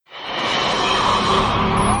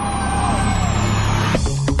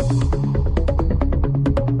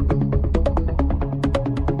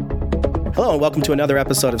Hello and welcome to another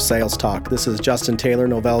episode of Sales Talk. This is Justin Taylor,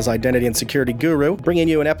 Novell's Identity and Security Guru, bringing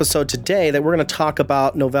you an episode today that we're going to talk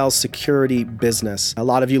about Novell Security Business. A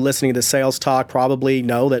lot of you listening to Sales Talk probably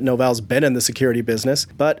know that Novell's been in the security business,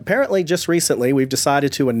 but apparently just recently we've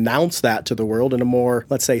decided to announce that to the world in a more,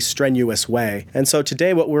 let's say, strenuous way. And so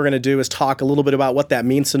today what we're going to do is talk a little bit about what that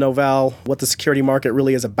means to Novell, what the security market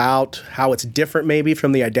really is about, how it's different maybe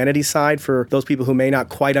from the identity side for those people who may not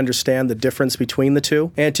quite understand the difference between the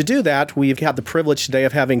two. And to do that, we've had the privilege today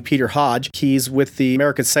of having Peter Hodge. He's with the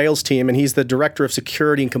American sales team, and he's the Director of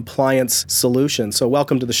Security and Compliance Solutions. So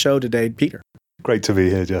welcome to the show today, Peter. Great to be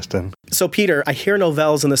here, Justin. So Peter, I hear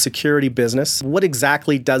Novell's in the security business. What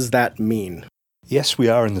exactly does that mean? Yes, we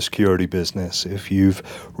are in the security business. If you've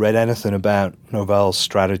read anything about Novell's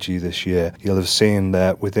strategy this year, you'll have seen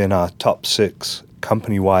that within our top 6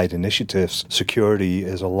 company-wide initiatives, security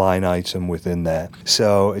is a line item within there.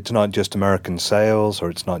 So it's not just American sales,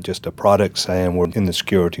 or it's not just a product saying we're in the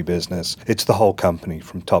security business. It's the whole company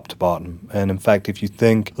from top to bottom. And in fact, if you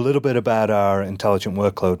think a little bit about our intelligent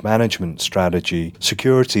workload management strategy,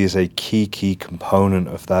 security is a key component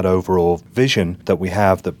of that overall vision that we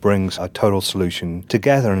have that brings our total solution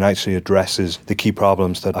together and actually addresses the key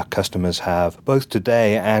problems that our customers have, both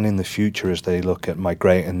today and in the future as they look at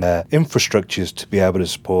migrating their infrastructures to be able to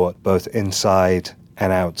support both inside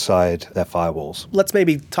and outside their firewalls. Let's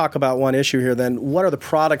maybe talk about one issue here then. What are the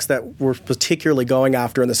products that we're particularly going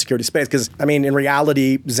after in the security space? Because, in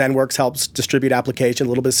reality, ZenWorks helps distribute applications, a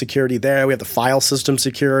little bit of security there. We have the file system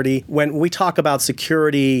security. When we talk about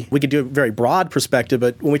security, we could do a very broad perspective,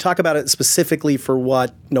 but when we talk about it specifically for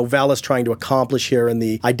what Novell is trying to accomplish here in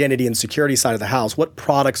the identity and security side of the house, what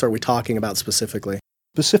products are we talking about specifically?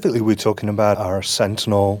 Specifically, we're talking about our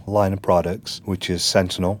Sentinel line of products, which is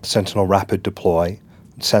Sentinel Rapid Deploy,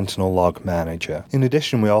 Sentinel Log Manager. In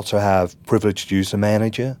addition, we also have Privileged User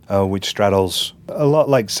Manager, which straddles a lot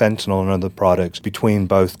like Sentinel and other products between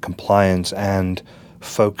both compliance and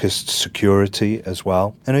focused security as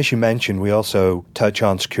well. And as you mentioned, we also touch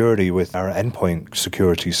on security with our endpoint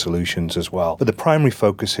security solutions as well. But the primary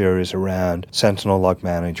focus here is around Sentinel Log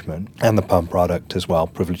Management and the PUM product as well,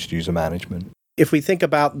 Privileged User Management. If we think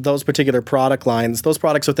about those particular product lines, those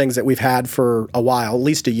products are things that we've had for a while, at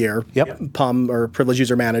least a year. Yep. PUM or Privileged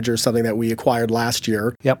User Manager is something that we acquired last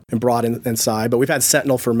year and brought inside, but we've had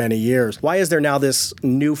Sentinel for many years. Why is there now this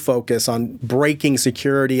new focus on breaking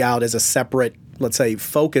security out as a separate, let's say,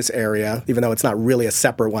 focus area, even though it's not really a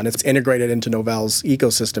separate one? It's integrated into Novell's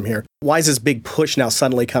ecosystem here. Why is this big push now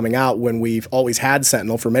suddenly coming out when we've always had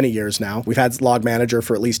Sentinel for many years now? We've had Log Manager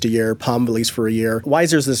for at least a year, PUM at least for a year. Why is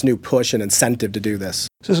there this new push and incentive to do this?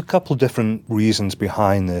 There's a couple different reasons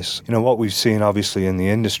behind this. What we've seen obviously in the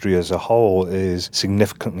industry as a whole is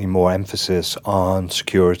significantly more emphasis on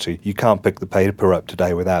security. You can't pick the paper up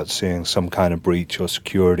today without seeing some kind of breach or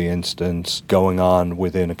security instance going on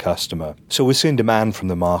within a customer. So we're seeing demand from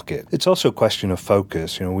the market. It's also a question of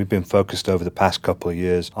focus. We've been focused over the past couple of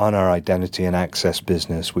years on our identity and access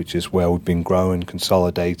business, which is where we've been growing,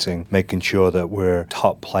 consolidating, making sure that we're a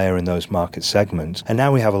top player in those market segments. And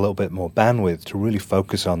now we have a little bit more bandwidth to really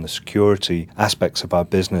focus on the security aspects of our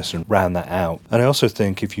business and round that out. And I also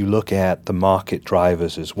think if you look at the market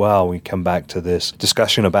drivers as well, we come back to this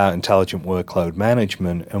discussion about intelligent workload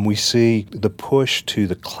management, and we see the push to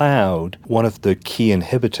the cloud. One of the key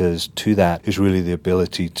inhibitors to that is really the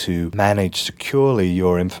ability to manage securely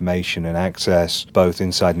your information and access both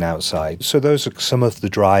inside and outside. So those are some of the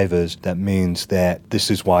drivers that means that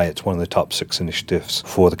this is why it's one of the top 6 initiatives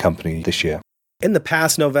for the company this year. In the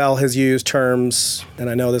past, Novell has used terms, and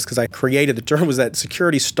I know this because I created the term, was that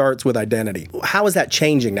security starts with identity. How is that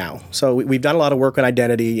changing now? So we've done a lot of work on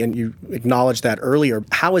identity, and you acknowledged that earlier.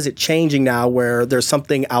 How is it changing now where there's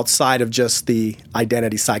something outside of just the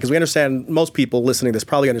identity side? Because we understand, most people listening to this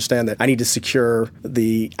probably understand that I need to secure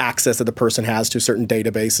the access that the person has to certain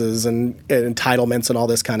databases and entitlements and all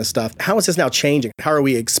this kind of stuff. How is this now changing? How are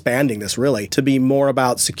we expanding this really to be more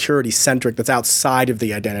about security-centric that's outside of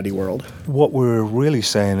the identity world? What we're really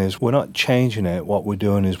saying is we're not changing it. What we're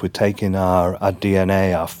doing is we're taking our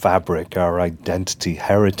DNA, our fabric, our identity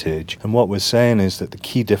heritage, and what we're saying is that the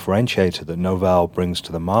key differentiator that Novell brings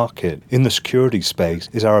to the market in the security space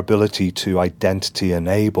is our ability to identity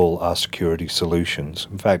enable our security solutions.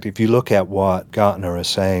 In fact, if you look at what Gartner is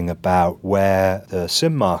saying about where the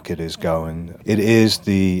SIEM market is going, it is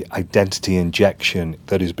the identity injection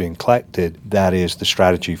that is being collected that is the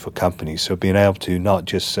strategy for companies. So being able to not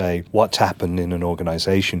just say what's happened in an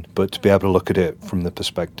organization, but to be able to look at it from the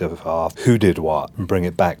perspective of who did what and bring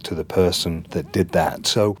it back to the person that did that.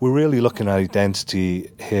 So we're really looking at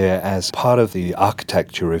identity here as part of the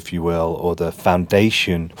architecture, if you will, or the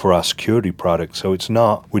foundation for our security products. So it's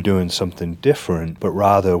not we're doing something different, but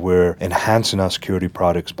rather we're enhancing our security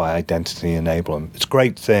products by identity enablement. It's a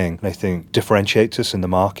great thing, and I think differentiates us in the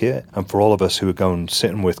market. And for all of us who are going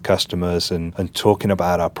sitting with customers and talking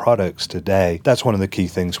about our products today, that's one of the key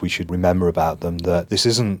things we should remember about them, that this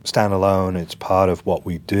isn't standalone, it's part of what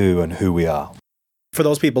we do and who we are. For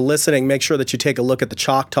those people listening, make sure that you take a look at the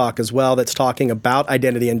Chalk Talk as well that's talking about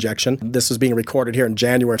identity injection. This is being recorded here in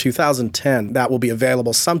January 2010. That will be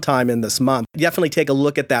available sometime in this month. Definitely take a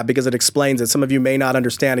look at that because it explains it. Some of you may not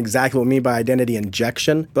understand exactly what we mean by identity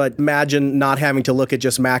injection, but imagine not having to look at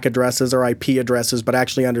just MAC addresses or IP addresses, but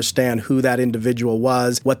actually understand who that individual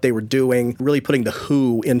was, what they were doing, really putting the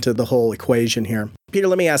who into the whole equation here. Peter,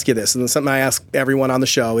 let me ask you this, and something I ask everyone on the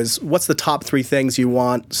show is, what's the top 3 things you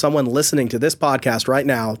want someone listening to this podcast right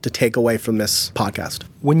now to take away from this podcast?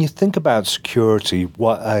 When you think about security,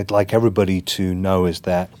 what I'd like everybody to know is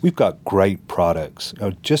that we've got great products.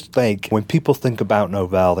 Just like when people think about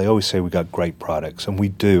Novell, they always say we got great products, and we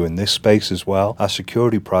do in this space as well. Our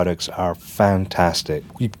security products are fantastic.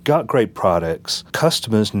 We've got great products.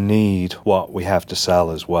 Customers need what we have to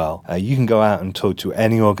sell as well. You can go out and talk to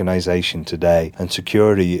any organization today, and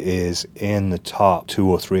security is in the top 2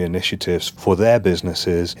 or 3 initiatives for their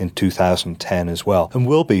businesses in 2010 as well, and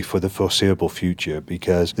will be for the foreseeable future,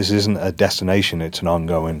 because this isn't a destination, it's an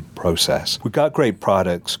ongoing process. We've got great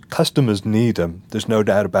products. Customers need them. There's no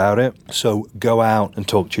doubt about it. So go out and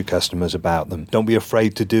talk to your customers about them. Don't be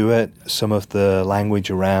afraid to do it. Some of the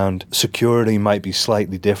language around security might be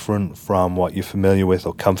slightly different from what you're familiar with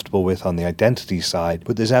or comfortable with on the identity side,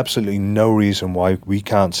 but there's absolutely no reason why we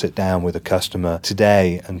can't sit down with a customer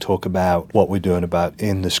today and talk about what we're doing about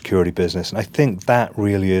in the security business. And I think that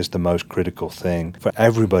really is the most critical thing for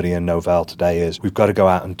everybody in Novell today, is we've got to go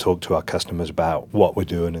out and talk to our customers about what we're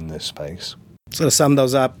doing in this space. So to sum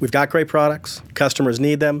those up, we've got great products, customers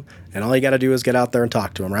need them, and all you got to do is get out there and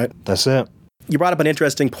talk to them, right? That's it. You brought up an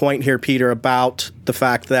interesting point here, Peter, about the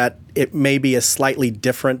fact that it may be a slightly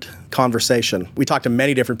different conversation. We talk to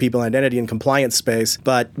many different people in identity and compliance space,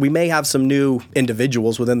 but we may have some new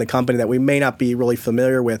individuals within the company that we may not be really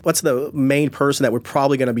familiar with. What's the main person that we're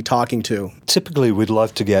probably going to be talking to? Typically, we'd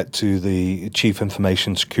love to get to the Chief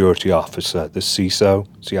Information Security Officer, the CISO,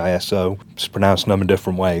 CISO. It's pronounced a number of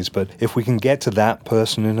different ways, but if we can get to that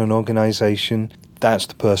person in an organization, that's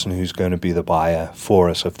the person who's going to be the buyer for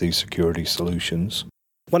us of these security solutions.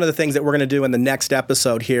 One of the things that we're going to do in the next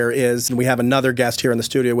episode here is, we have another guest here in the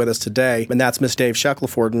studio with us today, and that's Miss Dave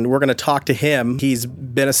Shackelford, and we're going to talk to him. He's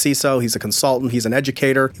been a CISO, he's a consultant, he's an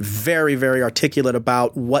educator, very, very articulate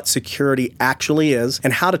about what security actually is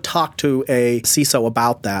and how to talk to a CISO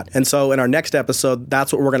about that. And so in our next episode,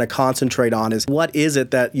 that's what we're going to concentrate on, is what is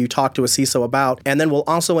it that you talk to a CISO about? And then we'll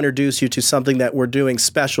also introduce you to something that we're doing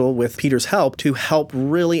special with Peter's help to help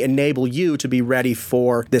really enable you to be ready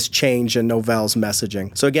for this change in Novell's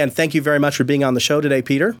messaging. So again, thank you very much for being on the show today,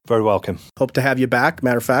 Peter. Very welcome. Hope to have you back,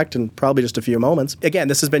 matter of fact, in probably just a few moments. Again,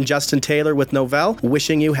 this has been Justin Taylor with Novell,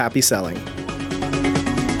 wishing you happy selling.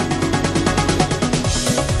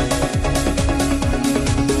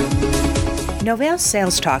 Novell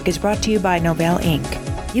Sales Talk is brought to you by Novell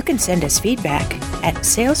Inc. You can send us feedback at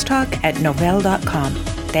salestalk@novell.com.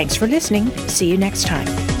 Thanks for listening. See you next time.